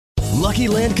Lucky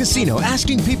Land Casino,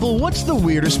 asking people, what's the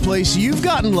weirdest place you've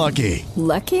gotten lucky?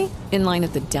 Lucky? In line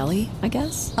at the deli, I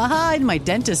guess? Aha, in my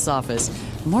dentist's office.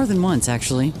 More than once,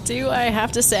 actually. Do I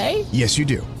have to say? Yes, you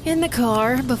do. In the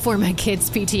car before my kids'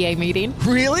 PTA meeting.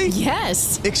 Really?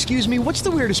 Yes. Excuse me, what's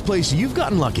the weirdest place you've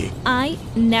gotten lucky? I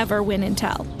never win and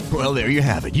tell. Well, there you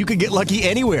have it. You can get lucky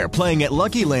anywhere, playing at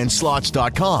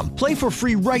LuckyLandSlots.com. Play for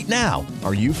free right now.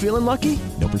 Are you feeling lucky?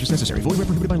 No purchase necessary. Void where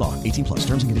prohibited by law. 18 plus.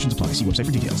 Terms and conditions apply. See website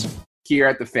for details. Here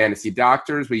at the Fantasy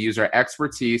Doctors, we use our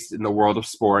expertise in the world of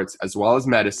sports as well as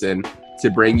medicine to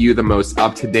bring you the most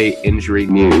up-to-date injury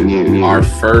news. Our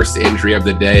first injury of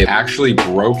the day actually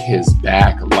broke his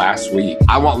back last week.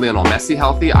 I want Lionel Messi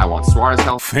healthy. I want Suarez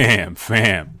healthy.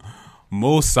 Fam.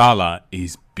 Mo Salah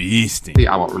is beasting.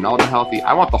 I want Ronaldo healthy.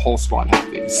 I want the whole squad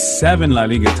healthy. 7 La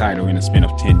Liga title in a span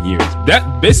of 10 years.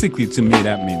 That basically, to me,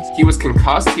 that means He was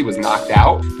concussed. He was knocked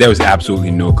out. there was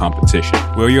absolutely no competition.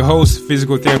 We're your hosts,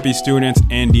 physical therapy students,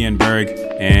 Andy and Berg,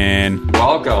 and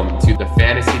Welcome to the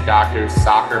Fantasy Doctors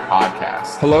Soccer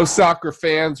Podcast. Hello, soccer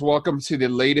fans. Welcome to the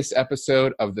latest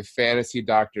episode of the Fantasy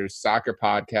Doctors Soccer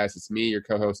Podcast. It's me, your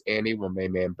co-host, Andy, with my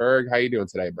man, Berg. How you doing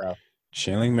today, bro?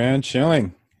 chilling, man,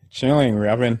 chilling. We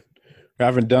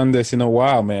haven't done this in a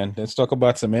while, man. Let's talk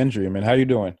about some injury, man. How you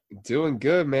doing? Doing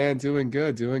good, man. Doing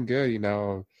good. You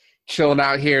know, chilling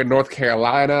out here in North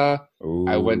Carolina. Ooh.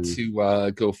 I went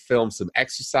to go film some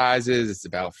exercises. It's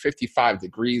about 55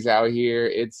 degrees out here.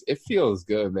 It feels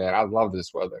good, man. I love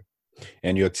this weather.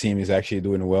 And your team is actually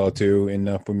doing well, too, in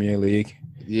the Premier League.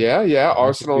 Yeah.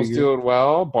 Arsenal's doing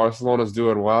well. Barcelona's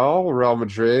doing well. Real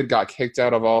Madrid got kicked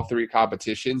out of all 3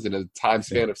 competitions in a time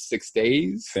span of 6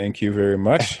 days. Thank you very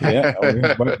much. Yeah,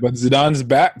 but Zidane's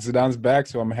back,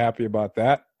 so I'm happy about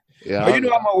that. Yeah, But I'm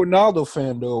a Ronaldo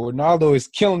fan, though. Ronaldo is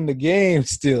killing the game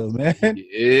still, man. He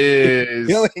is.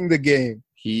 Killing the game.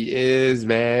 He is,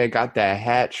 man. Got that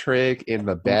hat trick in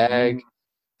the bag.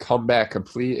 Comeback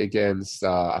complete against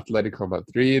Atletico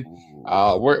Madrid.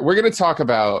 We're going to talk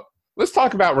about – let's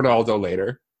talk about Ronaldo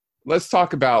later. Let's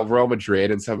talk about Real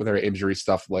Madrid and some of their injury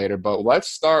stuff later. But let's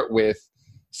start with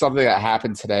something that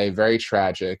happened today, very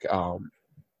tragic.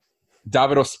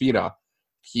 David Ospina,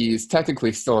 he's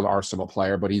technically still an Arsenal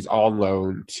player, but he's on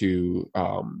loan to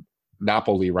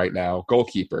Napoli right now,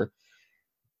 goalkeeper.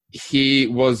 He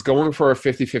was going for a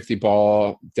 50-50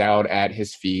 ball down at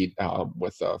his feet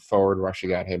with a forward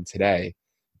rushing at him today.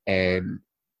 And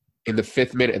in the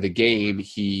 5th minute of the game,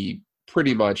 he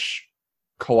pretty much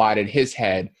collided his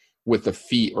head with the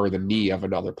feet or the knee of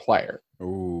another player.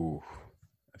 Ooh.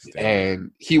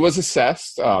 And he was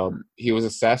assessed. And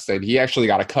he actually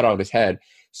got a cut on his head.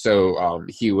 So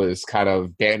he was kind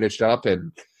of bandaged up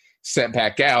and sent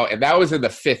back out. And that was in the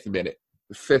 5th minute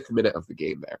of the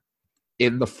game there.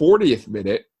 In the 40th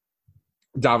minute,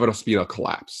 David Ospina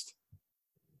collapsed.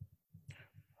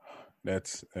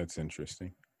 That's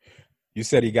interesting. You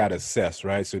said he got assessed,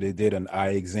 right? So they did an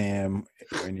eye exam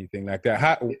or anything like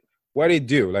that. What did they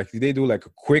do? Like, did they do like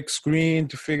a quick screen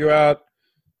to figure out,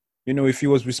 if he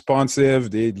was responsive?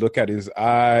 They'd look at his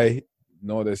eye,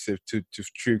 notice to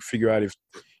figure out if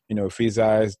his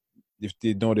eyes, if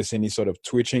they notice any sort of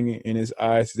twitching in his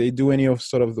eyes. Did they do any of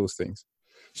sort of those things?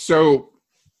 So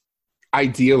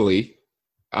ideally,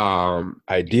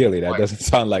 that doesn't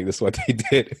sound like that's what they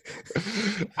did.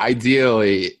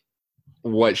 Ideally,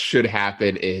 what should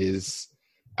happen is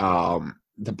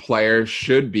the player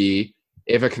should be,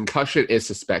 if a concussion is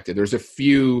suspected, there's a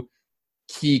few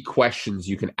key questions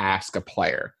you can ask a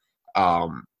player.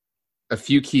 And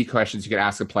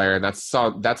that's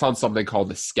on something called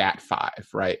the SCAT-5,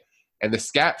 right? And the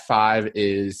SCAT-5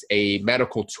 is a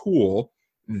medical tool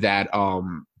that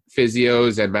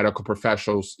physios and medical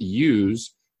professionals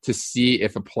use to see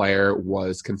if a player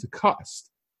was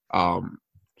concussed.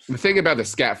 The thing about the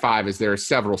SCAT-5 is there are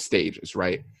several stages,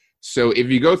 right? So if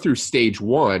you go through stage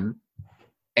 1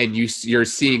 and you're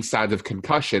seeing signs of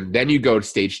concussion, then you go to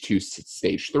stage 2,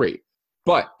 stage 3.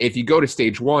 But if you go to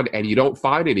stage 1 and you don't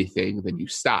find anything, then you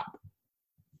stop.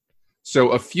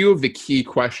 So a few of the key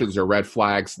questions or red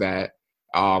flags that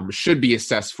should be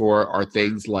assessed for are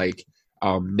things like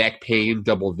neck pain,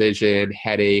 double vision,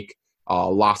 headache,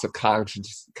 loss of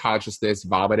consciousness,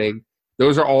 vomiting.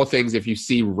 Those are all things, if you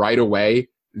see right away,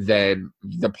 then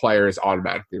the player is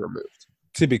automatically removed.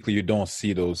 Typically, you don't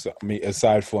see those. I mean,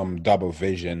 aside from double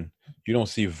vision, you don't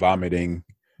see vomiting.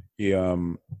 You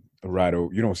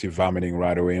don't see vomiting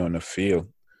right away on the field.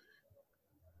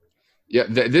 Yeah,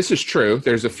 this is true.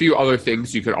 There's a few other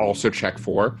things you can also check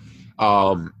for.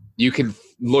 You can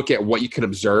look at what you can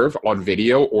observe on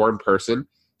video or in person.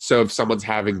 So if someone's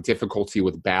having difficulty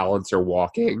with balance or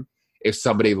walking, if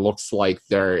somebody looks like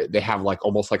they have like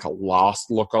almost like a lost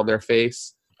look on their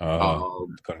face.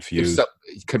 Confused.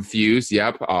 Confused,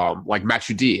 yep. Like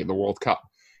Matuidi in the World Cup.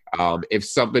 If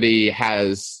somebody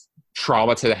has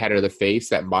trauma to the head or the face,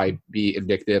 that might be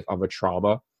indicative of a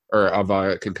trauma or of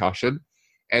a concussion.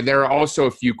 And there are also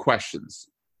a few questions.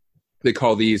 They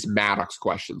call these Maddox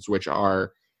questions, which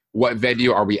are, what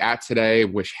venue are we at today?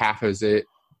 Which half is it?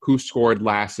 Who scored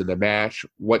last in the match?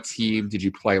 What team did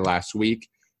you play last week?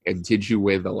 And did you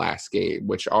win the last game?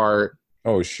 Which are...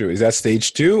 Oh, sure. Is that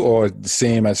stage 2 or the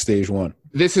same as stage 1?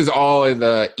 This is all in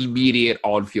the immediate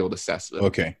on-field assessment.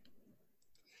 Okay.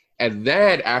 And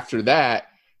then after that,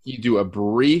 you do a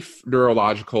brief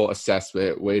neurological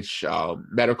assessment, which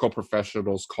medical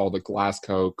professionals call the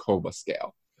Glasgow Coma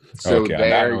Scale. So okay,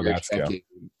 there you're checking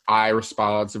eye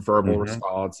response, verbal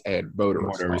response, and motor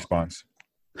response.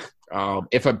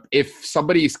 If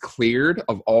somebody's cleared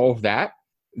of all of that,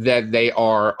 then they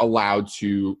are allowed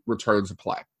to return to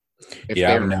play. If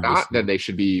they're not, then they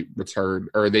should be returned,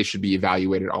 or they should be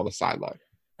evaluated on the sideline.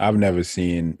 I've never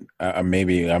seen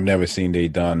they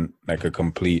done like a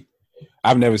complete.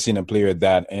 I've never seen a player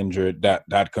that injured,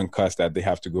 that concussed, that they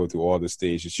have to go through all the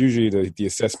stages. Usually the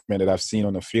assessment that I've seen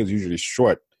on the field is usually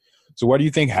short. So what do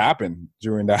you think happened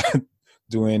during that,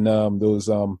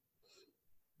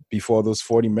 before those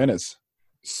 40 minutes?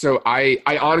 So I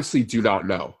honestly do not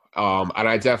know. And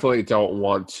I definitely don't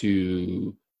want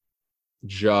to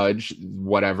judge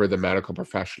whatever the medical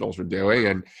professionals are doing.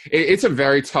 And it's a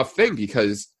very tough thing,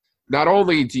 because not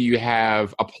only do you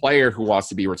have a player who wants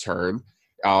to be returned,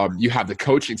 you have the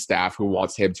coaching staff who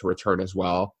wants him to return as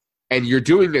well. And you're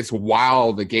doing this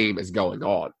while the game is going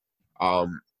on.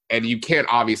 And you can't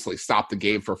obviously stop the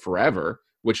game for forever,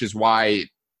 which is why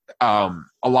a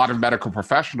lot of medical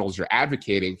professionals are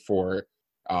advocating for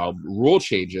rule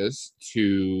changes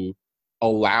to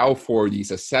allow for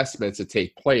these assessments to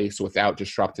take place without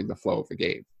disrupting the flow of the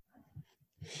game.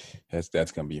 That's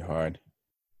going to be hard.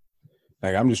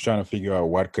 Like, I'm just trying to figure out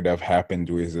what could have happened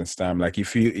during this time. Like,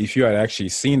 if you had actually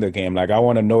seen the game, like, I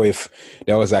want to know if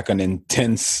there was like an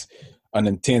intense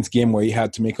game where you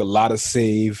had to make a lot of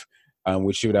save,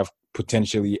 which would have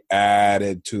potentially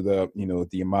added to the,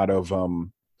 the amount of, I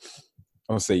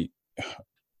would say,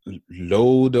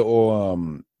 load or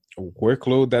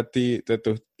workload that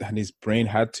his brain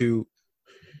had to,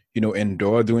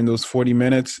 endure during those 40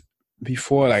 minutes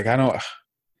before. Like, I don't.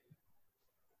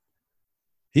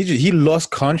 He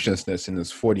lost consciousness in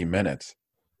those 40 minutes.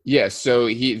 Yeah, so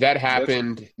that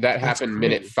happened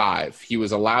minute 5. He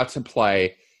was allowed to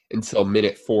play until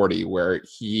minute 40, where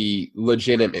he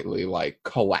legitimately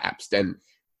collapsed. And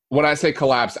when I say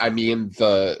collapsed, I mean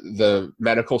the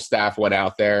medical staff went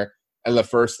out there, and the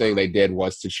first thing they did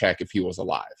was to check if he was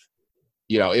alive.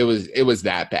 It was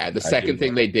that bad. The second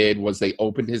thing they did was they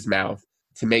opened his mouth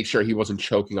to make sure he wasn't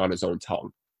choking on his own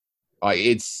tongue.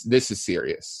 This is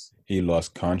serious. He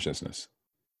lost consciousness.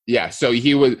 Yeah, so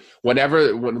he was when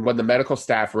the medical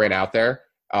staff ran out there,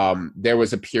 there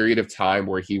was a period of time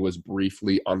where he was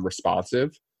briefly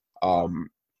unresponsive.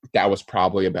 That was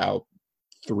probably about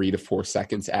 3 to 4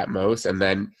 seconds at most, and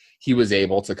then he was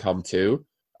able to come to.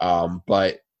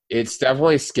 But it's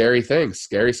definitely a scary thing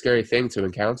to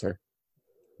encounter.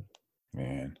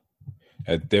 Man,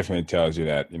 it definitely tells you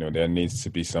that there needs to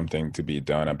be something to be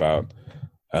done about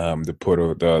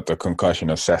the concussion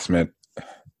assessment.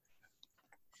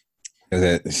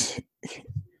 There's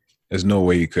no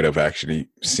way you could have actually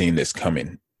seen this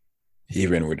coming,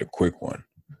 even with a quick one.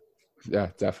 Yeah,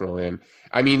 definitely. And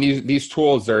I mean, these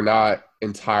tools are not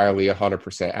entirely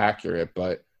 100% accurate,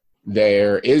 but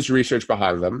there is research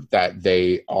behind them that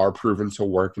they are proven to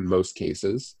work in most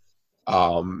cases.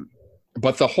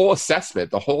 But the whole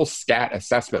assessment, the whole SCAT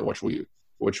assessment, which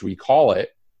we call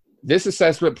it, this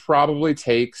assessment probably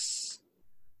takes,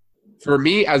 for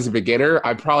me as a beginner,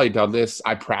 I've probably done this.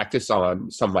 I practice on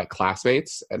some of my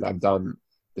classmates, and I've done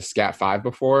the SCAT 5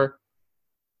 before.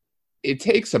 It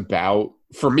takes about,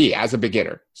 for me as a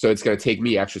beginner, so it's going to take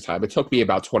me extra time. It took me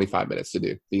about 25 minutes to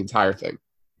do the entire thing.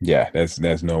 Yeah,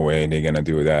 there's no way they're going to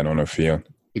do that on a field.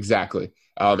 Exactly.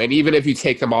 And even if you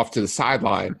take them off to the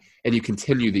sideline and you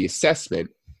continue the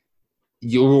assessment,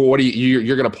 you're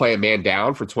going to play a man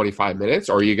down for 25 minutes,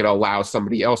 or are you going to allow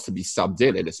somebody else to be subbed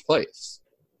in his place?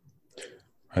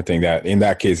 I think that in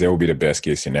that case, that would be the best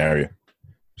case scenario.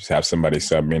 Just have somebody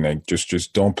sub in, and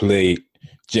just don't play.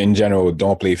 In general,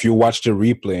 don't play. If you watch the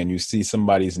replay and you see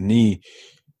somebody's knee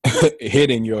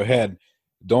hitting your head,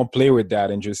 don't play with that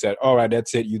and just say, all right,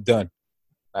 that's it, you're done.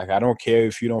 Like, I don't care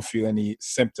if you don't feel any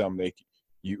symptom. Like,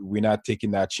 we're not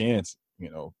taking that chance,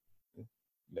 we're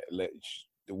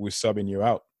subbing you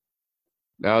out.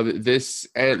 Now this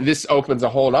opens a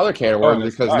whole other can of worms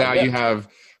because now you have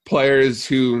players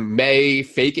who may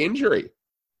fake injury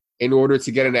in order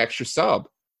to get an extra sub,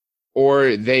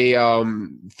 or they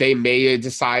may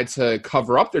decide to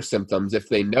cover up their symptoms if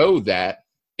they know that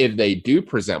if they do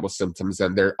present with symptoms,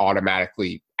 then they're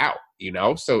automatically out.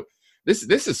 So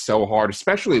this is so hard,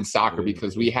 especially in soccer,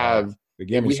 because we have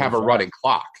a running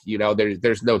clock.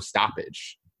 There's no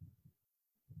stoppage.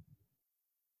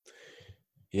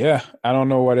 Yeah, I don't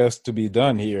know what else to be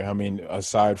done here. I mean,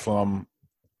 aside from,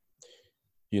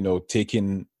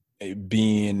 being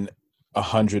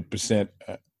 100%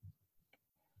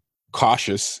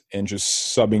 cautious and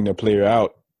just subbing the player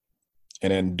out,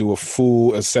 and then do a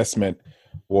full assessment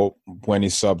when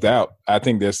he's subbed out. I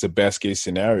think that's the best case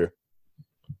scenario.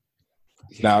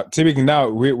 Now, typically,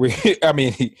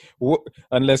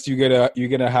 unless you're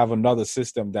gonna have another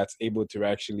system that's able to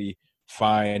actually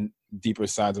find deeper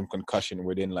signs of concussion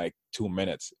within like 2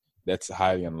 minutes, that's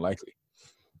highly unlikely.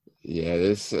 Yeah,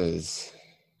 this is.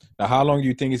 Now, how long do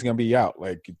you think he's gonna be out?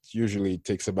 Like, it usually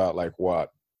takes about like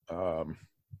what?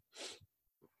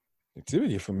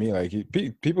 Typically for me, like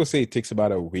people say it takes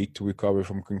about a week to recover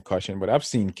from concussion, but I've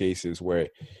seen cases where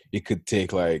it could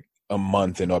take like a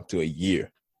month and up to a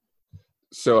year.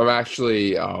 So I'm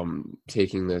actually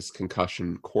taking this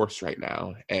concussion course right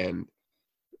now, and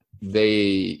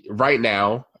it's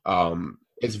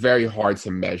very hard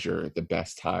to measure the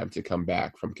best time to come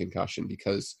back from concussion,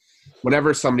 because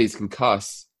whenever somebody's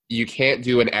concussed, you can't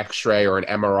do an X-ray or an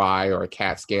MRI or a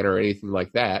CAT scan or anything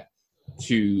like that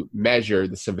to measure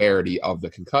the severity of the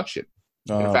concussion.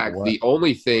 In fact, the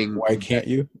only thing... Why can't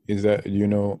you? Is that,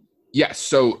 Yes,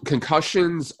 so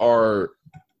concussions are...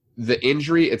 The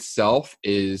injury itself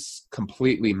is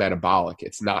completely metabolic.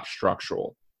 It's not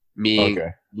structural. Meaning,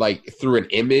 like, through an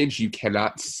image, you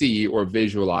cannot see or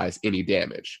visualize any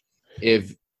damage.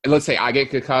 If, let's say I get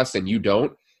concussed and you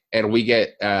don't, and we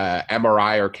get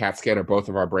MRI or CAT scan of both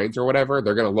of our brains or whatever,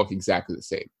 they're going to look exactly the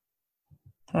same.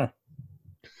 Huh.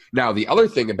 Now, the other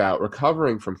thing about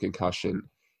recovering from concussion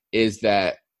is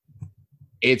that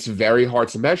it's very hard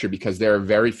to measure because there are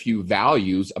very few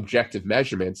values, objective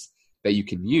measurements that you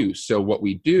can use. So what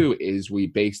we do is we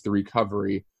base the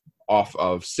recovery off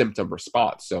of symptom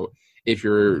response. So if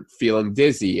you're feeling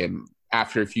dizzy and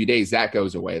after a few days that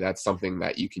goes away, that's something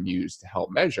that you can use to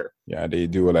help measure. Yeah, they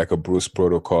do like a Bruce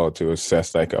protocol to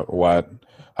assess like at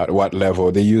what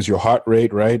level. They use your heart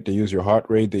rate, right? They use your heart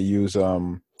rate. They use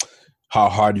how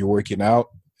hard you're working out,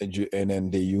 and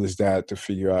then they use that to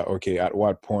figure out, okay, at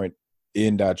what point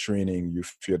in that training you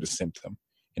feel the symptom,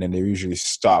 and then they usually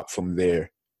stop from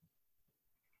there.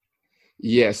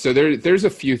 Yeah, so there's a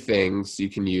few things you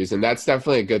can use, and that's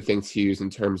definitely a good thing to use in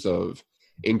terms of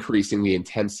increasing the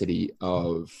intensity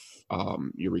of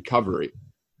your recovery.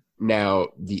 Now,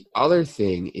 the other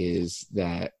thing is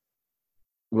that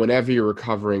whenever you're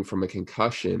recovering from a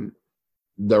concussion,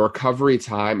 the recovery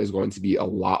time is going to be a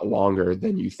lot longer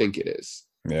than you think it is.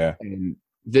 Yeah. And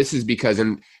this is because,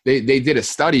 and they did a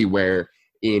study where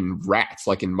in rats,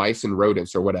 like in mice and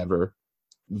rodents or whatever,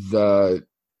 the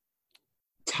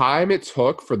time it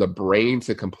took for the brain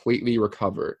to completely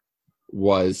recover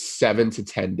was 7 to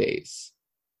 10 days.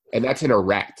 And that's in a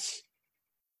rat.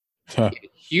 Huh. In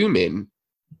human,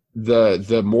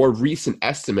 the more recent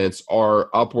estimates are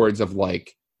upwards of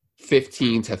like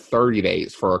 15 to 30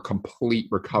 days for a complete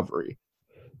recovery.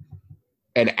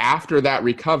 And after that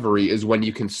recovery is when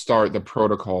you can start the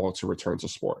protocol to return to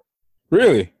sport.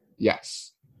 Really?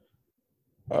 Yes.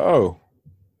 Oh.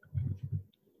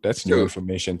 That's new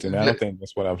information to me. I don't think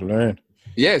that's what I've learned.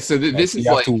 Yeah, so this is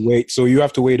like... So you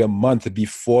have to wait a month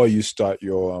before you start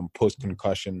your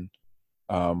post-concussion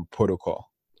protocol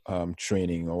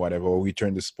training or whatever, or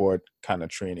return to sport kind of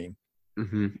training.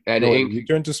 Mm-hmm. And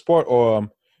return to sport, or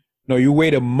no, you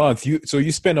wait a month. So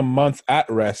you spend a month at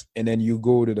rest, and then you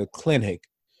go to the clinic,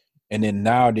 and then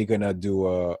now they're going to do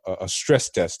a stress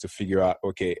test to figure out,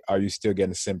 okay, are you still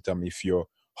getting a symptom if your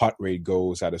heart rate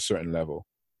goes at a certain level?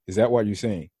 Is that what you're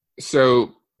saying?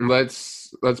 So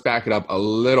let's back it up a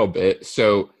little bit.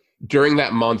 So during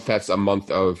that month, that's a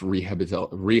month of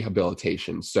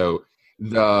rehabilitation. So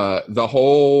the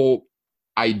whole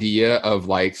idea of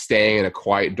like staying in a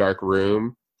quiet, dark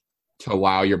room to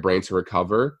allow your brain to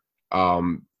recover,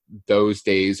 those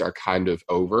days are kind of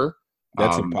over.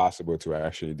 That's impossible to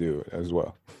actually do as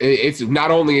well. It's not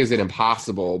only is it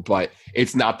impossible, but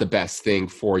it's not the best thing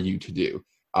for you to do.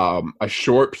 A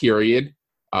short period,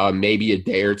 maybe a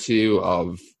day or two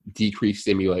of decreased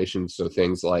stimulation. So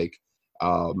things like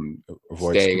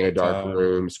staying in a dark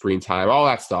room, screen time, all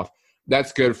that stuff.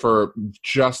 That's good for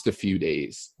just a few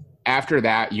days. After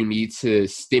that, you need to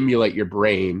stimulate your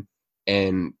brain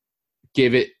and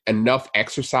give it enough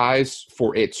exercise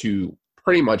for it to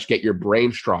pretty much get your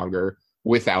brain stronger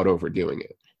without overdoing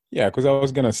it. Yeah, because I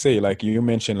was gonna say, like you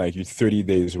mentioned, like your 30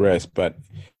 days rest, but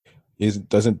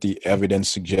doesn't the evidence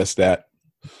suggest that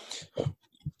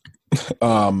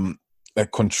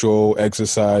like control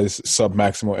exercise,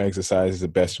 submaximal exercise is the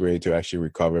best way to actually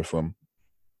recover from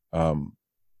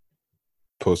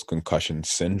post-concussion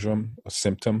syndrome or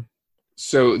symptom?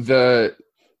 So the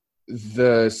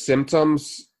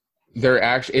symptoms, they're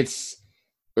actually,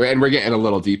 and we're getting a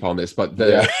little deep on this, but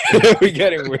we're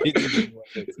getting way too deep.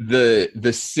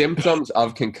 The symptoms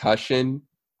of concussion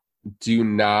do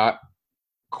not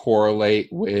correlate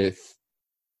with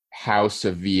how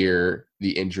severe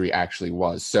the injury actually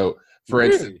was. So, for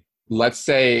instance, let's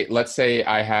say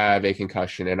I have a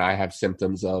concussion and I have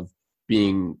symptoms of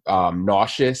being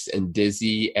nauseous and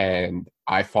dizzy, and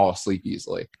I fall asleep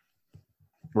easily.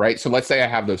 Right. So let's say I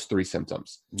have those 3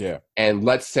 symptoms. Yeah. And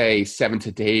let's say 7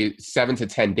 to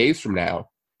 10 days from now,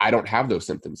 I don't have those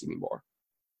symptoms anymore.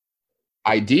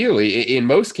 Ideally, in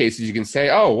most cases, you can say,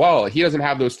 oh, well, he doesn't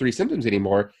have those 3 symptoms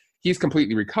anymore. He's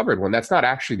completely recovered, when that's not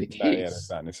actually the case. Yeah, that's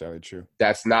not necessarily true.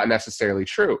 That's not necessarily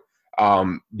true.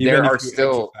 There are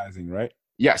still exercising, right?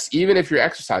 Yes, even if you're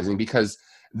exercising, because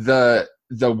the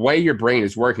way your brain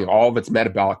is working, all of its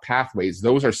metabolic pathways,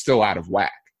 those are still out of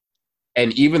whack.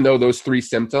 And even though those 3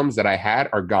 symptoms that I had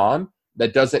are gone,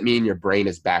 that doesn't mean your brain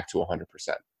is back to 100%.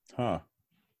 Huh.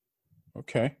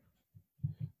 Okay.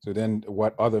 So then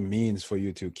what other means for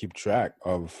you to keep track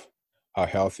of how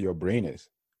healthy your brain is?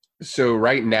 So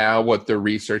right now, what the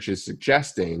research is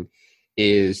suggesting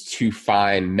is to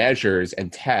find measures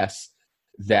and tests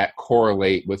that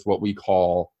correlate with what we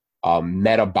call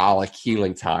metabolic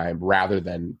healing time, rather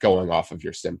than going off of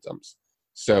your symptoms.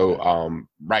 So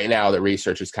right now, the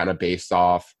research is kind of based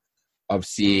off of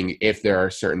seeing if there are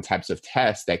certain types of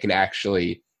tests that can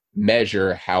actually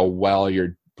measure how well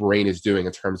your brain is doing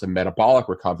in terms of metabolic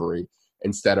recovery,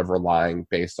 instead of relying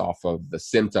based off of the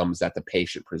symptoms that the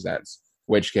patient presents,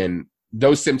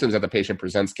 those symptoms that the patient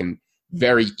presents can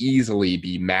very easily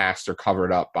be masked or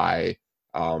covered up by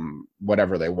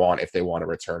whatever they want, if they want to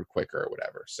return quicker or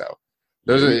whatever. So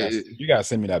you gotta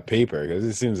send me that paper, because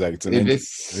it seems like it's an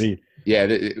interesting read. Yeah,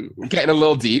 getting a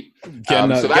little deep. So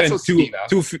that's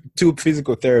two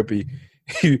physical therapy,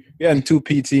 and 2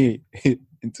 PT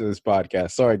into this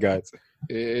podcast. Sorry, guys.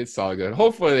 It's all good.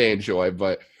 Hopefully they enjoy,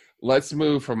 but let's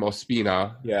move from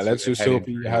Ospina. Yeah, let's just hope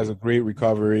he has a great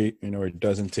recovery. It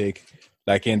doesn't take,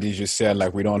 like Andy just said,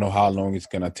 like we don't know how long it's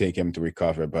going to take him to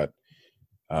recover, but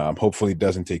hopefully it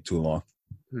doesn't take too long.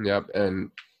 Yep,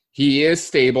 and he is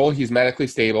stable. He's medically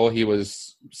stable. He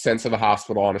was sent to the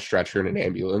hospital on a stretcher in an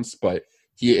ambulance, but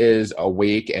he is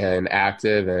awake and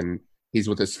active, and he's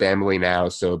with his family now,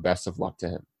 so best of luck to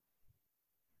him.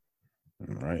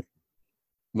 All right.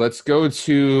 Let's go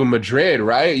to Madrid,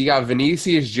 right? You got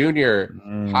Vinicius Jr.,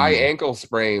 high ankle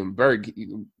sprain. Berg,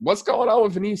 what's going on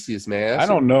with Vinicius, man? I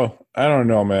don't know,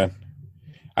 man.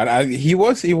 And he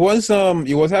was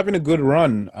having a good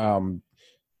run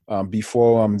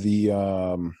before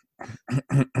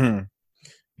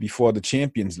before the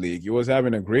Champions League. He was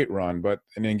having a great run, but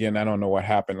and again, I don't know what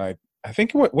happened. Like I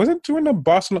think it wasn't during the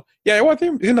Barcelona. Yeah, it was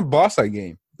in the Barca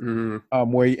game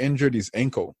where he injured his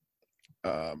ankle.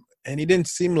 And he didn't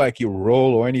seem like he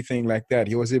rolled or anything like that.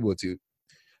 He was able to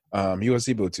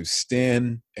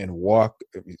stand and walk.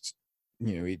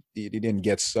 He didn't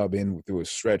get subbed in through a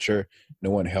stretcher. No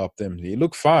one helped him. He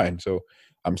looked fine. So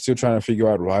I'm still trying to figure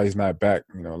out why he's not back.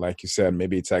 Like you said,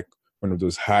 maybe it's like one of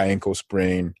those high ankle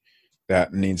sprain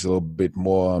that needs a little bit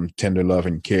more tender love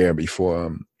and care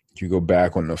before you go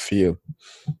back on the field.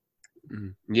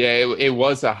 Yeah, it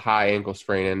was a high ankle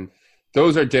sprain, and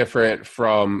those are different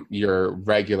from your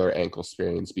regular ankle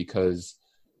sprains, because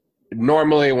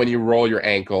normally when you roll your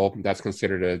ankle, that's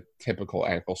considered a typical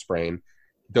ankle sprain.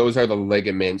 Those are the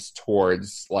ligaments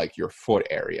towards like your foot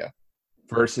area,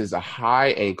 versus a high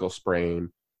ankle sprain.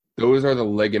 Those are the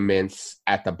ligaments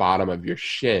at the bottom of your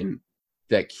shin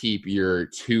that keep your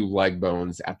 2 leg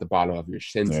bones at the bottom of your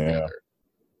shin together.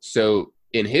 So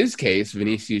in his case,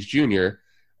 Vinicius Jr.,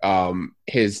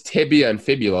 his tibia and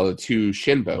fibula, the 2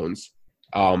 shin bones,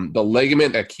 the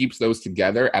ligament that keeps those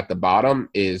together at the bottom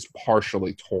is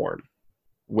partially torn,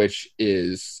 which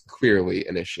is clearly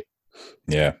an issue.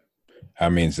 Yeah. I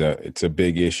mean, it's a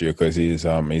big issue, because his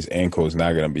ankle is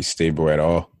not going to be stable at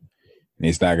all. And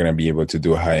he's not going to be able to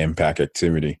do high impact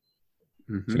activity.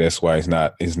 So that's why he's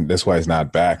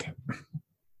not back.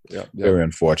 Yep. Very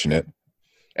unfortunate.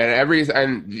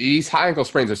 And these high ankle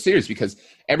sprains are serious, because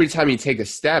every time you take a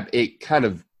step, it kind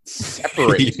of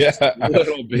separates a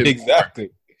little bit.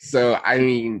 Exactly. So, I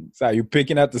mean, So you're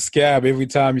picking at the scab every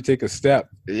time you take a step.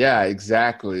 yeah,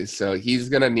 exactly. So he's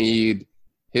going to need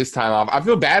his time off. I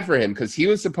feel bad for him because he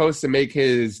was supposed to make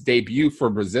his debut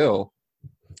for Brazil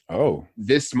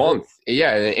this month.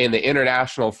 Yeah, and the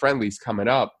international friendlies coming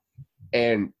up.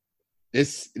 And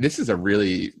this is a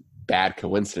really bad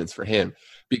coincidence for him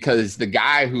because the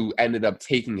guy who ended up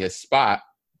taking his spot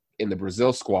in the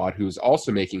Brazil squad, who's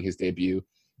also making his debut,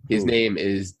 his name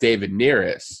is David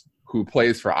Neres, who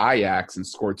plays for Ajax and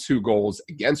scored 2 goals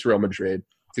against Real Madrid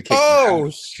to kick.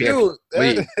 Shoot.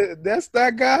 That's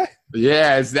that guy?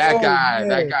 Yeah, it's that guy. Man.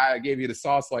 That guy gave you the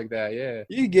sauce like that, yeah.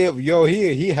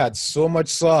 He had so much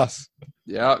sauce.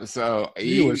 Yeah, so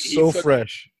He was so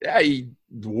fresh. Yeah, he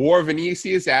wore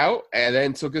Vinicius out and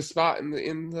then took his spot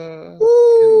in the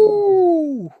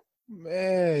Ooh,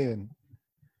 man.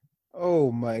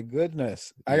 Oh, my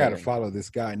goodness. I got to follow this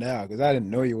guy now because I didn't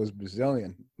know he was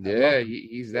Brazilian. Yeah,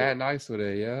 he's that nice with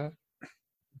it, yeah.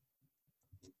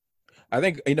 I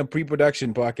think in a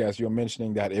pre-production podcast, you were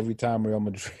mentioning that every time Real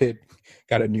Madrid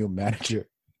got a new manager,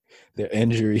 their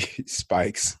injury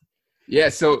spikes. Yeah,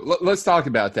 so let's talk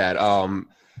about that.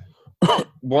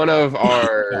 One of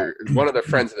the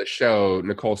friends of the show,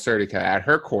 Nicole Sertica, at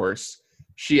her course,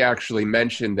 she actually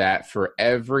mentioned that for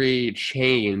every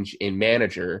change in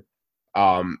manager,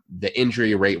 the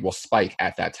injury rate will spike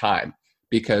at that time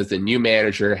because the new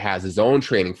manager has his own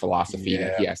training philosophy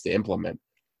that he has to implement.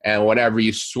 And whenever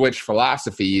you switch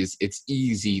philosophies, it's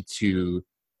easy to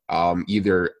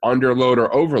either underload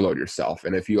or overload yourself.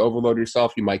 And if you overload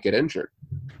yourself, you might get injured.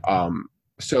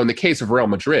 So in the case of Real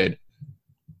Madrid,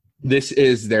 this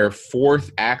is their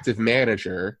 4th active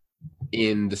manager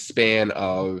in the span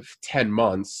of 10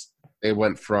 months. They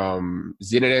went from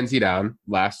Zinedine Zidane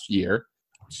last year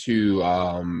to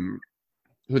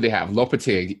who they have,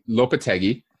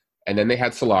 Lopetegui, and then they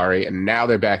had Solari, and now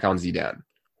they're back on Zidane.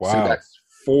 Wow. So that's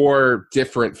 4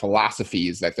 different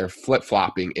philosophies that they're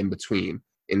flip-flopping in between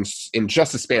in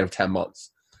just a span of 10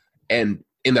 months. And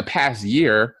in the past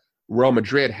year, Real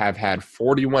Madrid have had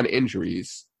 41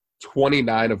 injuries,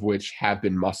 29 of which have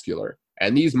been muscular.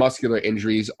 And these muscular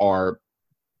injuries are,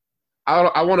 I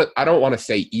don't want to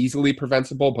say easily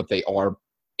preventable, but they are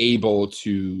able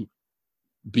to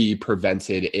be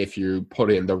prevented if you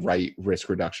put in the right risk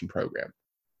reduction program.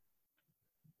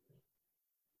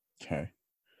 Okay.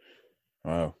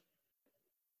 Wow.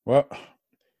 Well,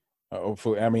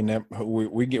 hopefully, I mean,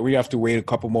 we have to wait a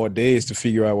couple more days to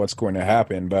figure out what's going to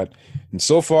happen. But and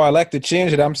so far, I like the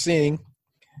change that I'm seeing.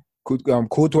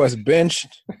 Courtois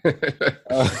benched.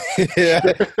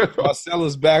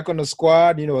 Marcelo's back on the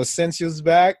squad. Asensio's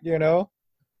back.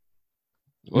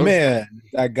 Man,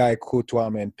 that guy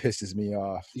Courtois, man, pisses me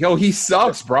off. Yo, he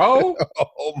sucks, bro.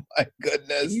 Oh my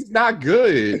goodness, he's not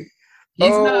good. He's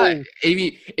not. I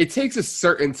mean, it takes a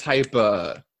certain type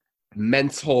of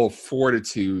mental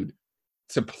fortitude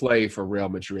to play for Real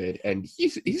Madrid, and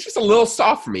he's just a little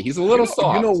soft for me. He's a little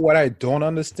soft. You know what I don't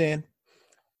understand?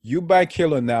 You buy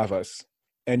Keylor Navas,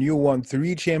 and you won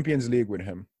 3 Champions League with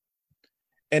him,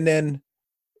 and then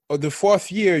the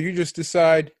 4th year you just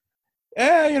decide,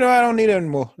 I don't need it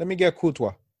anymore. Let me get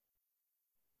Courtois.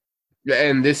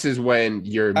 And this is when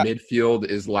your midfield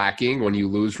is lacking. When you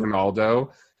lose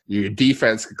Ronaldo, your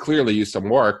defense could clearly use some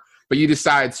work, but you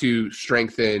decide to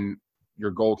strengthen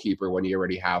your goalkeeper when you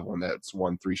already have one that's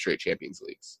won 3 straight Champions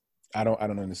Leagues. I don't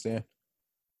understand.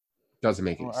 Doesn't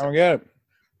make any sense. I don't get it.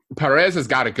 Perez has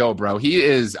got to go, bro. He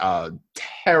is a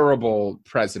terrible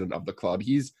president of the club.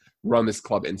 He's run this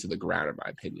club into the ground, in my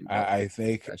opinion. I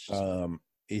think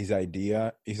his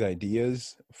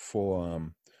ideas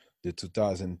for the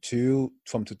 2002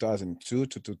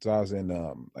 to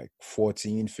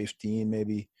 2014, 15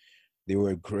 maybe, they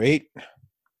were great.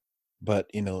 But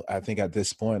I think at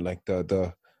this point, like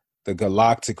the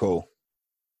Galactico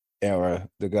era,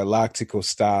 the Galactico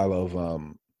style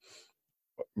of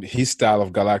his style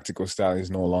of Galactico style is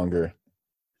no longer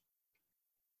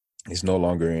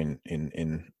in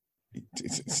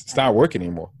it's not working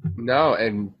anymore. No,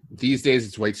 and these days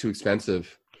it's way too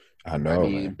expensive. I know. I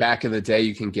mean, back in the day,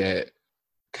 you can get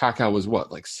Kaká was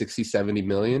what, like 60, 70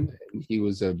 million? He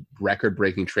was a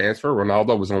record-breaking transfer.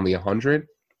 Ronaldo was only 100.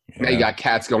 Yeah. Now you got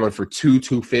cats going for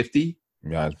 250.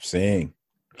 Yeah, I'm saying.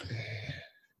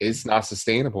 It's not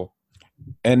sustainable.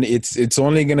 And it's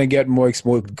only going to get more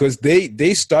expensive because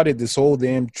they started this whole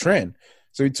damn trend.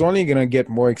 So it's only going to get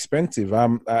more expensive.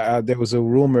 There was a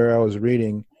rumor I was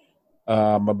reading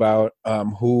about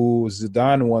who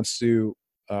Zidane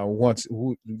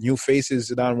who new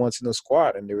faces Zidane wants in the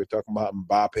squad. And they were talking about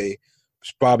Mbappe.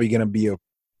 It's probably going to be a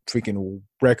freaking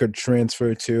record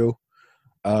transfer too.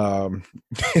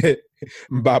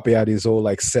 Mbappe had his whole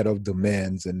like set of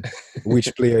demands and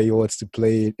which player he wants to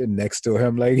play next to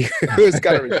him. Like it was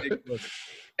kind of ridiculous.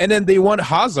 And then they want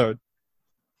Hazard,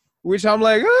 which I'm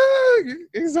like,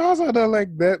 is Hazard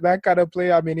like that kind of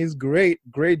player? I mean, he's great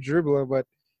dribbler, but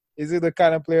is he the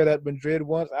kind of player that Madrid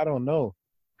wants? I don't know.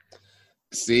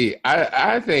 See,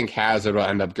 I think Hazard will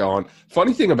end up going.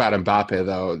 Funny thing about Mbappe,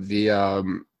 though, the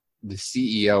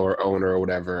CEO or owner or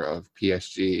whatever of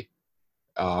PSG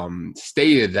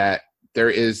stated that there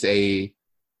is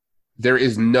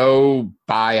no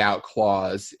buyout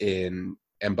clause in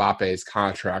Mbappe's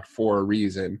contract for a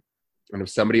reason. And if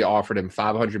somebody offered him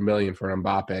 $500 million for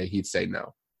Mbappe, he'd say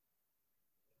no.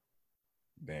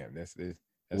 Damn, that's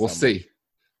we'll see.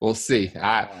 We'll see.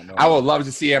 I would love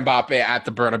to see Mbappe at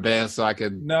the Bernabeu so I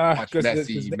could watch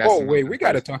Messi. Oh wait, we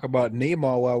got to talk about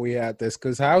Neymar while we at this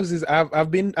because how's his?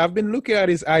 I've been looking at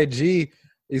his IG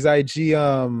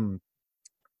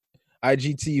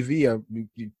IGTV.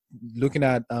 Looking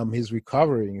at his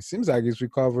recovery. It seems like he's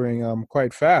recovering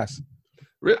quite fast.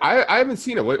 I haven't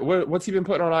seen it. What's he been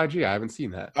putting on IG? I haven't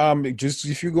seen that. Just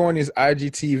if you go on his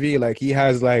IGTV, like he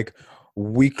has like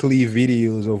weekly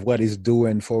videos of what he's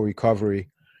doing for recovery.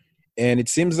 And it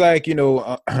seems like,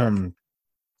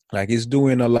 like he's been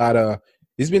doing a lot of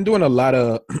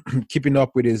keeping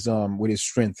up with his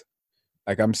strength.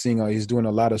 Like I'm seeing he's doing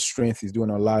a lot of strength. He's doing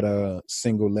a lot of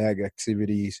single leg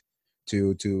activities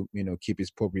to keep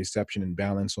his proprioception and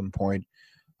balance on point.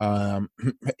 And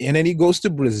then he goes to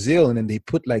Brazil and then they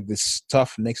put like this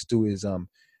stuff next to his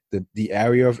the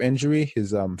area of injury,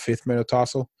 his fifth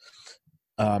metatarsal.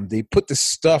 They put the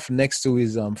stuff next to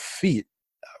his feet,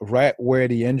 right where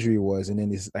the injury was, and then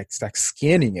he's like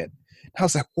scanning it. I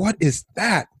was like, "What is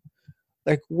that?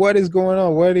 Like, what is going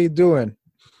on? What are they doing?"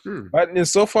 But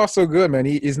so far, so good, man.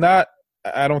 He's not.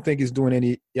 I don't think he's doing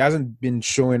any. He hasn't been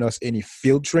showing us any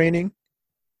field training.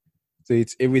 So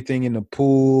it's everything in the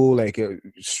pool, like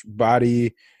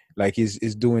body, like he's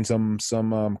doing some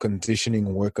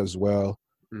conditioning work as well,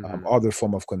 other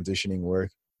form of conditioning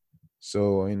work.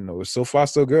 So so far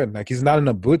so good. Like he's not in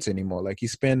the boots anymore. Like he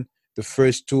spent the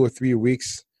first 2 or 3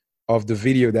 weeks of the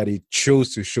video that he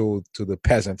chose to show to the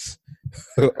peasants,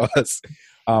 us,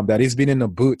 that he's been in the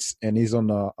boots and he's on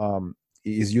the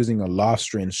he's using a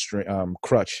Lofstrin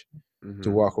crutch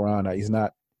to walk around. He's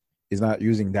not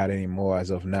using that anymore as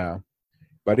of now.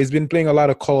 But he's been playing a lot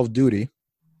of Call of Duty.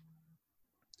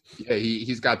 Yeah,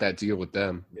 he's got that deal with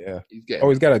them. Yeah.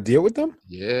 He's got a deal with them?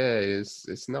 Yeah,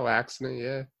 it's no accident,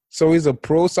 yeah. So he's a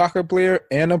pro soccer player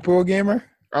and a pro gamer?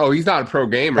 Oh, he's not a pro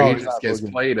gamer. He just gets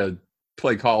played to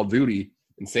play Call of Duty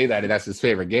and say that's his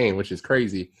favorite game, which is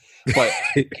crazy. But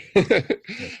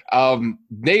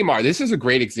Neymar, this is a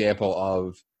great example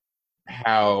of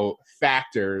how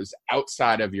factors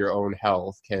outside of your own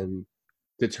health can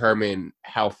determine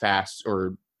how fast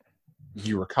or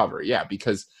you recover. Yeah,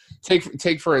 because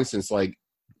take for instance, like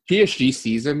PSG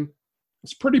season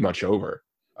is pretty much over.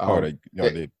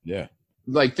 Yeah.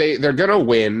 Like they're gonna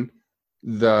win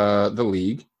the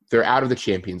league. They're out of the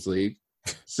Champions League.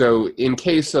 So in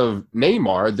case of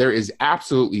Neymar, there is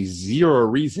absolutely zero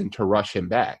reason to rush him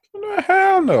back. No,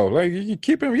 hell no. Like you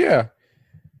keep him, yeah.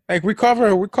 Like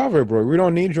recover, bro. We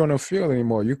don't need you on the field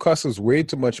anymore. You cost us way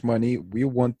too much money.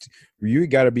 You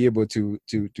got to be able to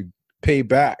pay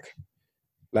back.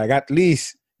 Like at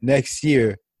least next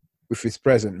year, with his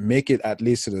present, make it at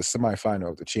least to the semifinal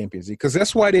of the Champions League because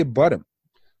that's why they bought him.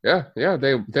 Yeah,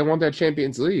 they want that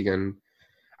Champions League, and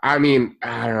I mean,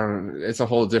 I don't know, it's a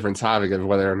whole different topic of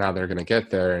whether or not they're going to get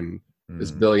there, and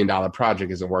this $1 billion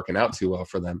project isn't working out too well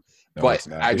for them. No, but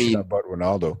I mean, but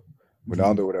Ronaldo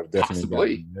would have definitely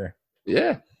possibly gotten there.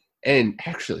 Yeah, and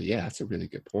actually, yeah, that's a really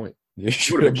good point. You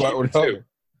should have bought Ronaldo.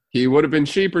 He would have been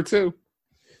cheaper too.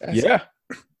 Yeah.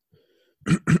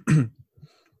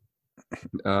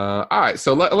 All right,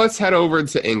 so let's head over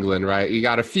to England, right? You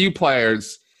got a few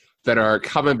players that are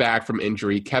coming back from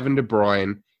injury. Kevin De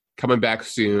Bruyne coming back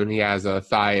soon. He has a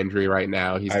thigh injury right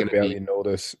now. I barely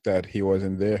noticed that he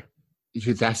wasn't there.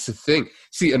 That's the thing.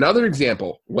 See, another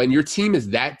example, when your team is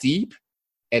that deep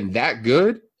and that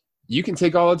good, you can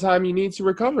take all the time you need to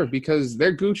recover because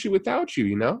they're Gucci without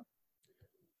you,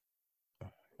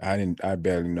 I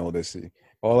barely noticed it.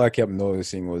 All I kept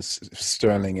noticing was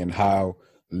Sterling and how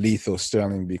lethal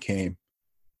Sterling became.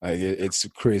 Like it's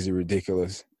crazy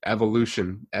ridiculous.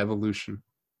 Evolution.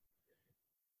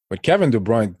 But Kevin De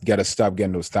Bruyne got to stop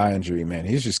getting those thigh injury, man.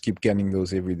 He's just keep getting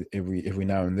those every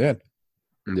now and then.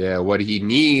 Yeah, what he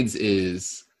needs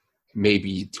is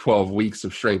maybe 12 weeks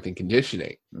of strength and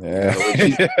conditioning. Yeah.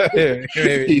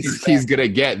 He's going to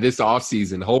get this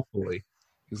offseason, hopefully,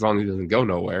 as long as he doesn't go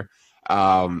nowhere.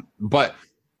 But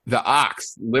The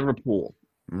Ox, Liverpool.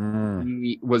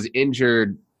 He was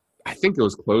injured, I think it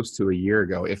was close to a year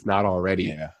ago, if not already.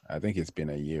 Yeah, I think it's been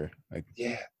a year. Like,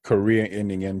 Yeah.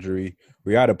 career-ending injury.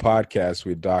 We had a podcast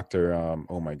with Dr.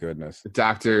 Oh my goodness,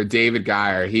 Dr. David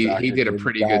Geyer. He Dr. did a David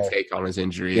pretty Geyer. good take on his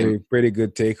injury. Gave And a pretty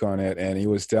good take on it, and he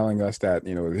was telling us that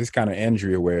this kind of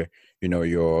injury where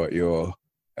your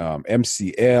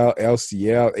MCL,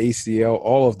 LCL, ACL,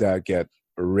 all of that get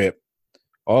ripped,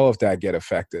 all of that get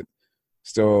affected.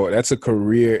 So that's a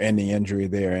career-ending injury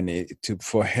there, and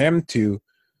for him to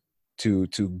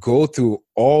go through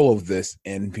all of this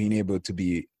and being able to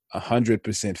be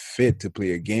 100% fit to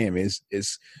play a game is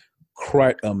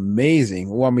quite amazing.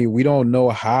 Well, I mean, we don't know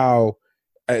how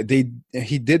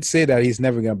he did say that he's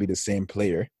never going to be the same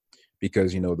player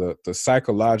because the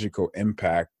psychological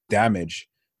impact damage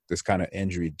this kind of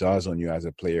injury does on you as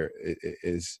a player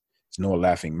is no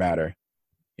laughing matter.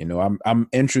 I'm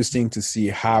interesting to see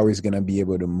how he's going to be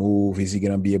able to move. Is he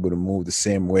going to be able to move the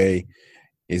same way?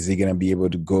 Is he going to be able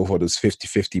to go for those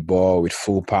 50-50 ball with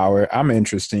full power? I'm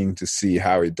interesting to see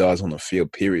how he does on the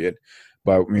field, period.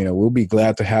 But, we'll be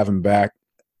glad to have him back.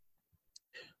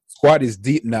 Squad is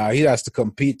deep now. He has to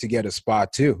compete to get a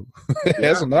spot, too.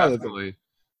 That's another thing.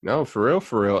 No, for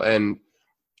real. And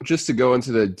just to go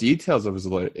into the details of his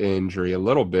injury a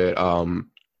little bit,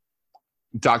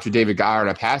 Dr. David Geyer in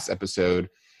a past episode,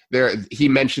 he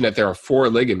mentioned that there are 4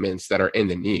 ligaments that are in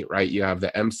the knee, right? You have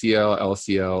the MCL,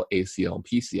 LCL, ACL, and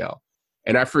PCL.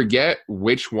 And I forget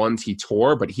which ones he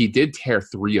tore, but he did tear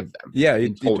 3 of them. Yeah,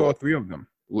 he tore 3 of them.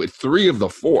 With 3 of the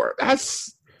 4.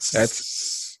 That's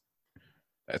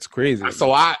crazy. That's a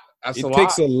lot. It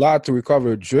takes a lot to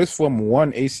recover just from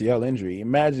one ACL injury.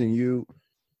 Imagine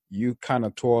you kind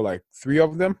of tore like 3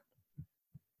 of them.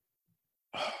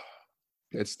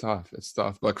 It's tough.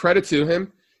 But credit to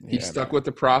him. He stuck with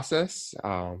the process,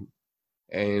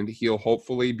 and he'll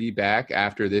hopefully be back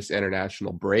after this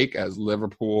international break as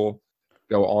Liverpool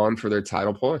go on for their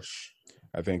title push.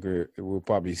 I think we'll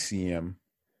probably see him.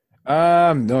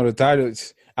 No, the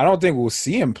titles. I don't think we'll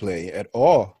see him play at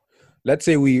all. Let's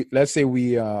say we because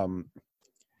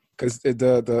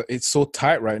it's so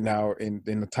tight right now in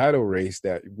the title race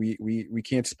that we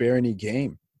can't spare any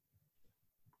game.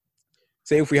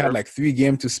 Say if we had like 3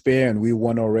 games to spare and we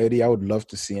won already, I would love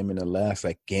to see him in the last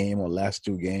game or last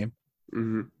 2 games.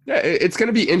 Mm-hmm. Yeah, it's going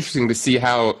to be interesting to see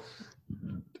how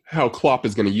Klopp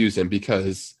is going to use him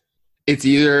because it's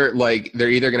either like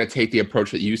they're either going to take the approach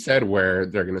that you said where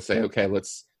they're going to say, okay,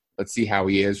 let's see how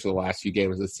he is for the last few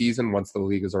games of the season once the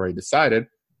league is already decided,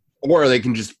 or they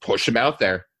can just push him out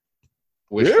there.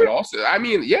 Which would also,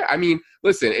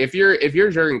 listen, if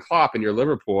you're Jurgen Klopp and you're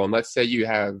Liverpool, and let's say you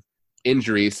have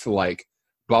injuries to like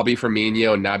Bobby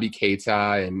Firmino, Naby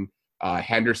Keita, and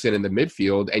Henderson in the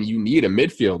midfield, and you need a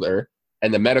midfielder,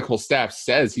 and the medical staff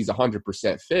says he's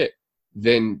 100% fit,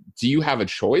 then do you have a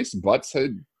choice but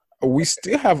to? We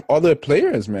still have other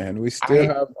players, man. We still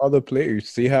have other players.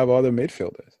 Still have other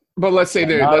midfielders. But let's say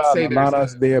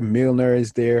there's there. Milner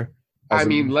is there.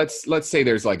 Let's say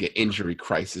there's like an injury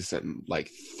crisis and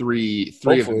like three.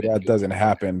 Hopefully that doesn't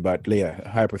happen, but yeah,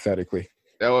 hypothetically.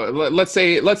 Let's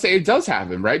say it does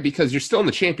happen, right? Because you're still in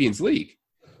the Champions League,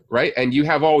 right? And you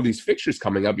have all these fixtures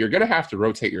coming up. You're going to have to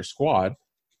rotate your squad.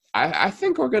 I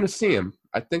think we're going to see him.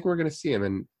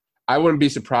 And I wouldn't be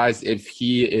surprised if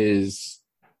he is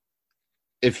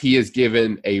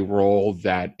given a role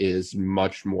that is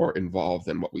much more involved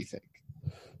than what we think.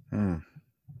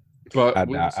 But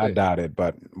I doubt it,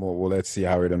 but let's see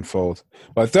how it unfolds.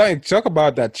 But talk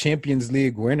about that Champions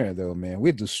League winner, though, man.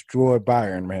 We destroyed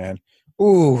Bayern, man.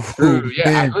 Ooh,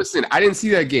 yeah. Listen, I didn't see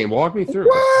that game. Walk me through.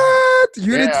 What?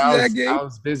 You didn't see that game? I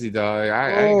was busy,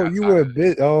 dog. You were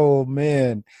busy. Oh,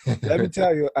 man. Let me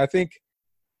tell you, I think,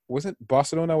 wasn't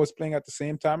Barcelona was playing at the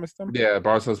same time as them? Yeah,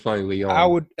 Barcelona's playing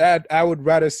Lyon. I would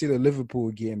rather see the Liverpool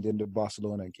game than the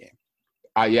Barcelona game.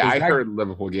 I heard the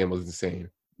Liverpool game was insane.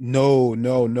 No.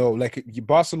 Like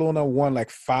Barcelona won like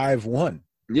 5-1.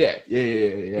 Yeah.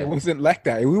 It wasn't like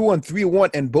that. We won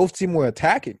 3-1 and both teams were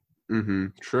attacking. Mm-hmm.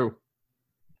 True.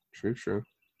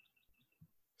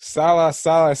 Salah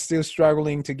is still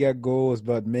struggling to get goals,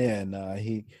 but man,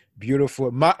 he beautiful.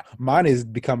 Mane is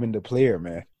becoming the player,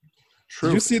 man. True.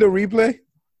 Did you see the replay?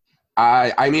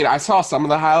 I saw some of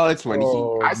the highlights when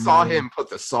I saw him put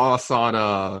the sauce on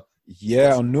on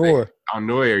Neuer. On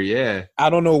Neuer, yeah. I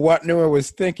don't know what Neuer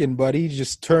was thinking, but he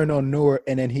just turned on Neuer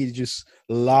and then he just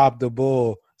lobbed the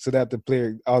ball so that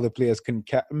other players couldn't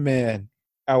man,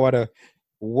 what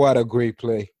a great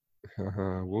play.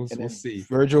 We'll see.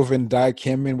 Virgil van Dijk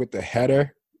came in with the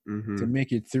header to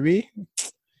make it 3.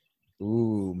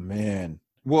 Ooh, man.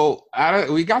 Well,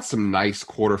 we got some nice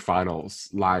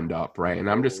quarterfinals lined up, right? And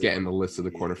I'm just getting the list of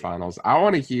the quarterfinals. I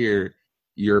want to hear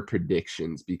your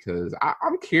predictions because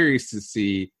I'm curious to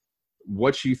see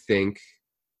what you think.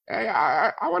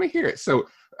 I want to hear it. So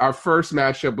our first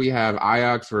matchup, we have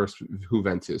Ajax versus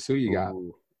Juventus. Who you got?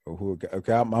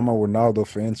 Okay, I'm a Ronaldo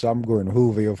fan, so I'm going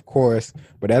Juve, of course.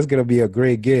 But that's going to be a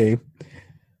great game.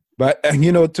 But,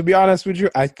 to be honest with you,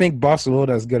 I think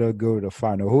Barcelona is going to go to the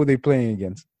final. Who are they playing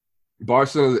against?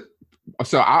 Barcelona.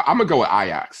 So I'm going to go with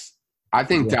Ajax. I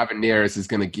think Davineris is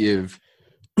going to give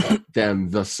them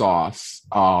the sauce.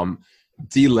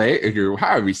 Dele,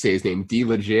 however you say his name,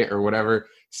 D-Legit or whatever,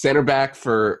 center back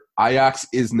for Ajax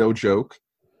is no joke.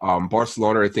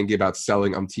 Barcelona are thinking about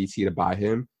selling Umtiti to buy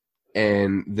him.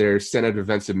 And their center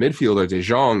defensive midfielder, De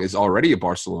Jong, is already a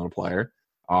Barcelona player.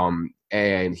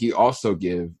 And he also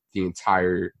give the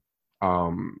entire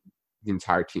team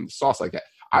the sauce like that.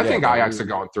 I think Ajax are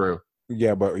going through.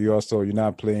 Yeah, but you're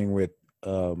not playing with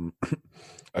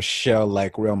a shell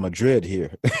like Real Madrid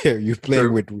here. You're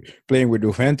playing with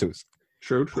Juventus.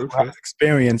 True.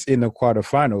 Experience in the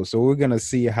quarterfinals. So we're gonna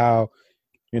see how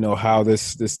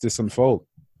this unfolds.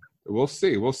 We'll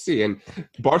see. And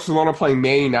Barcelona playing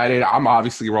Man United. I'm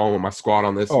obviously wrong with my squad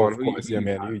on this one. Of course,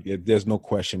 man. There's no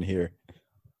question here.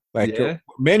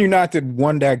 Man United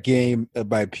won that game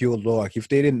by pure luck. If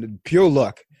they didn't, pure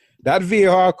luck. That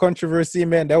VAR controversy,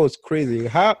 man, that was crazy.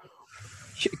 How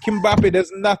Mbappe?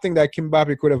 There's nothing that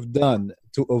Mbappe could have done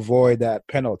to avoid that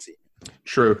penalty.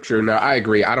 True. No, I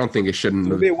agree. I don't think it shouldn't.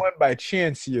 So they won by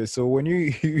chance here. So when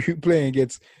you're playing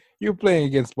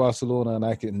against Barcelona,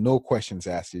 and no questions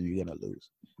asked you're gonna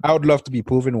lose. I would love to be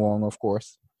proven wrong, of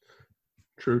course.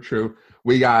 True.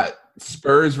 We got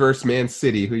Spurs versus Man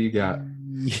City. Who you got?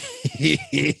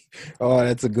 Oh,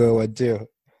 that's a good one too.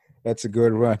 That's a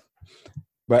good run.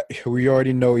 But we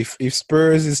already know if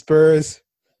Spurs is Spurs,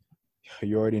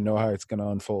 you already know how it's gonna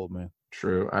unfold, man.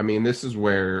 True. I mean, this is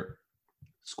where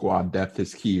squad depth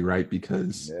is key, right?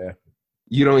 Because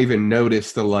you don't even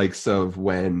notice the likes of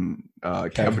when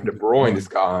Kevin De Bruyne is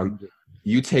gone.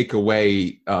 You take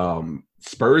away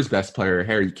Spurs' best player,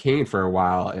 Harry Kane, for a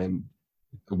while, and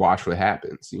watch what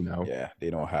happens. Yeah, they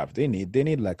don't have. They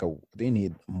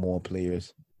need more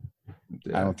players.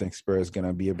 Yeah. I don't think Spurs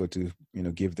gonna be able to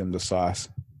give them the sauce.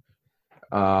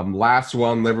 Last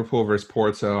one, Liverpool versus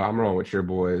Porto. I'm wrong with your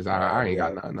boys. I ain't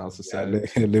got nothing else to say.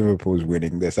 Liverpool's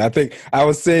winning this. I think I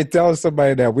was telling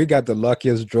somebody that we got the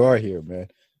luckiest draw here, man.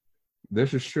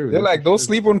 This is true. They're like, don't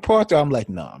sleep on Porto. I'm like,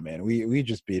 nah, man. We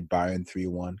just beat Bayern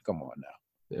 3-1. Come on now.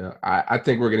 Yeah, I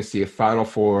think we're gonna see a Final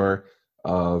Four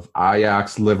of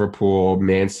Ajax, Liverpool,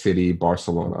 Man City,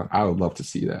 Barcelona. I would love to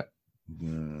see that.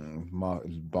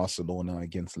 Barcelona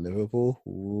against Liverpool.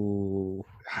 Ooh.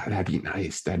 That'd be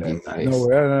nice. Nice.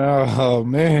 No, oh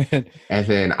man. And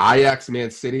then Ajax,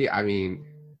 Man City. I mean,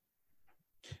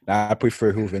 I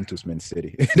prefer Juventus, Man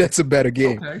City. That's a better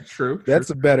game. Okay, true. That's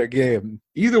a better game.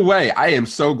 Either way, I am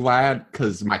so glad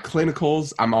because my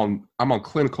clinicals. I'm on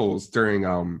clinicals during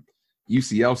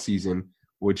UCL season,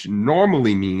 which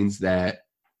normally means that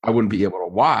I wouldn't be able to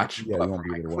watch. Yeah, but for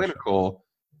my clinical,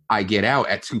 I get out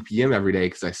at 2 p.m. every day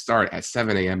because I start at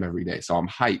 7 a.m. every day. So I'm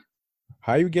hyped.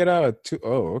 How you get out at 2?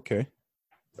 Oh, okay.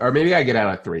 Or maybe I get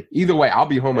out at 3. Either way, I'll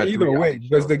be home at 3. Either way,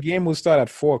 because the game will start at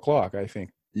 4 o'clock, I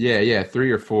think. Yeah,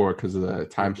 3 or 4 because of the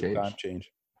time change.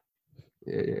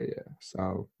 Yeah.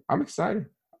 So I'm excited.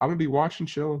 I'm going to be watching,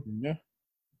 chilling. Yeah.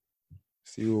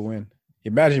 See who will win.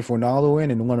 Imagine if Ronaldo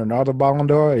win and won another Ballon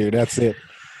d'Or. Yeah, that's it.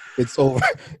 It's over.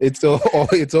 It's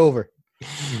over.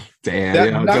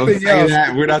 Damn, don't say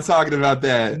that. We're not talking about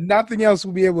that. Nothing else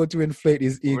will be able to inflate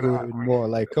his ego anymore.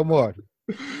 Like, come on.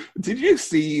 Did you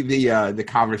see the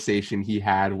conversation he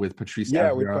had with Patrice?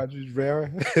 Yeah, with Patrice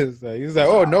Vieira. He's like,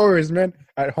 "Oh, no worries, man.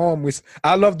 At home,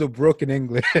 I love the broken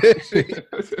English."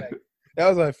 That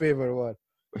was my favorite one.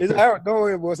 No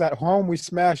worries, it was at home. We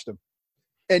smashed them,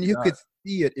 and you could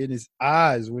see it in his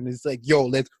eyes when it's like,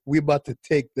 "Yo, we about to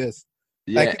take this."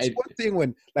 Yeah, like it's one thing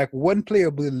when one player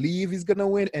believe he's gonna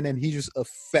win, and then he just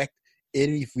affect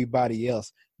everybody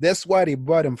else. That's why they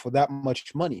bought him for that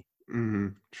much money. Mm-hmm.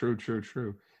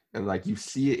 True. And you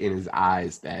see it in his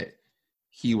eyes that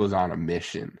he was on a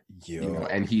mission,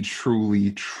 and he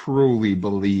truly, truly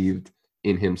believed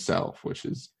in himself, which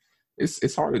is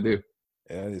it's hard to do.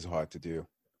 Yeah, it is hard to do,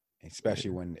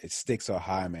 especially when it stakes are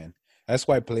high, man. That's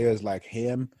why players like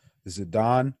him,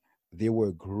 Zidane, they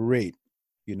were great.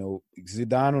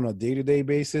 Zidane on a day-to-day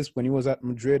basis when he was at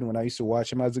Madrid, when I used to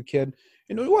watch him as a kid,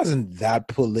 he wasn't that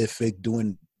prolific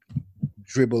doing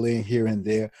dribbling here and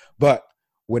there. But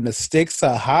when the stakes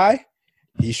are high,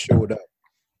 he showed up.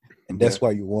 And that's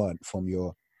why you want from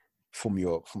your from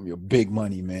your big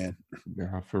money, man.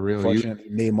 Yeah, for real. Fortunately,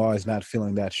 Neymar is not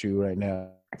feeling that shoe right now.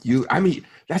 I mean,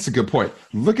 that's a good point.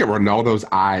 Look at Ronaldo's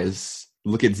eyes.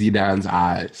 Look at Zidane's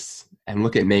eyes. And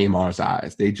look at Neymar's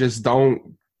eyes. They just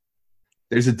don't.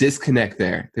 There's a disconnect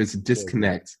there. There's a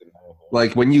disconnect.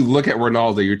 Like when you look at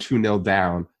Ronaldo, you're 2-0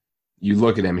 down. You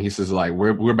look at him, he says, like,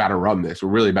 we're about to run this. We're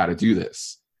really about to do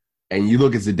this. And you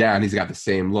look at Zidane, he's got the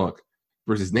same look.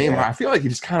 Versus Neymar, I feel like he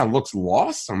just kind of looks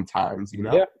lost sometimes, you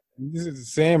know? Yeah, this is the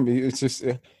same. It's just,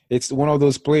 it's one of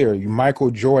those players,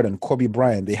 Michael Jordan, Kobe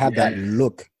Bryant, they had that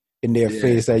look in their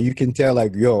face that you can tell,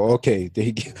 like, yo, okay,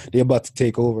 they're about to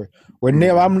take over. When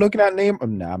Neymar, I'm looking at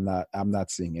Neymar, I'm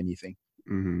not seeing anything.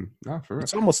 Mm-hmm. No, for real.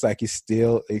 It's almost like he's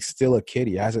still a kid.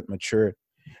 He hasn't matured.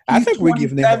 I think we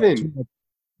give Neymar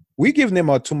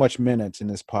too much minutes in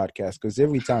this podcast because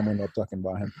every time we're not talking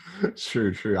about him.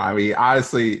 True. I mean,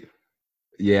 honestly,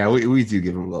 yeah, we do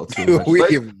give him a little too much. We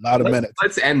give him a lot of minutes.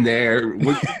 Let's end there.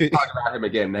 We'll talk about him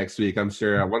again next week. I'm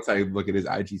sure once I look at his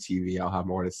IGTV, I'll have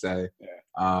more to say.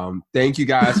 Yeah. Thank you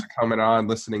guys for coming on,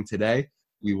 listening today.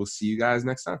 We will see you guys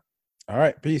next time. All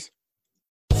right, peace.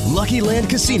 Lucky Land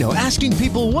Casino, asking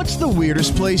people, what's the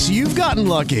weirdest place you've gotten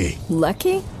lucky?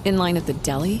 Lucky? In line at the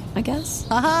deli, I guess?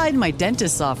 Aha, in my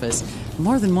dentist's office.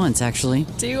 More than once, actually.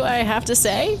 Do I have to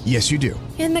say? Yes, you do.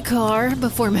 In the car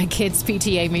before my kids'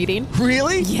 PTA meeting.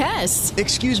 Really? Yes.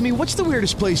 Excuse me, what's the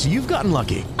weirdest place you've gotten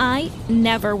lucky? I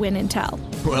never win and tell.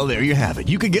 Well, there you have it.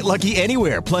 You can get lucky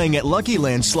anywhere, playing at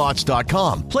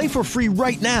LuckyLandSlots.com. Play for free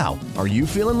right now. Are you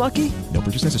feeling lucky? No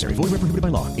purchase necessary. Void where prohibited by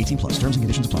law. 18+. Terms and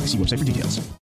conditions apply. See website for details.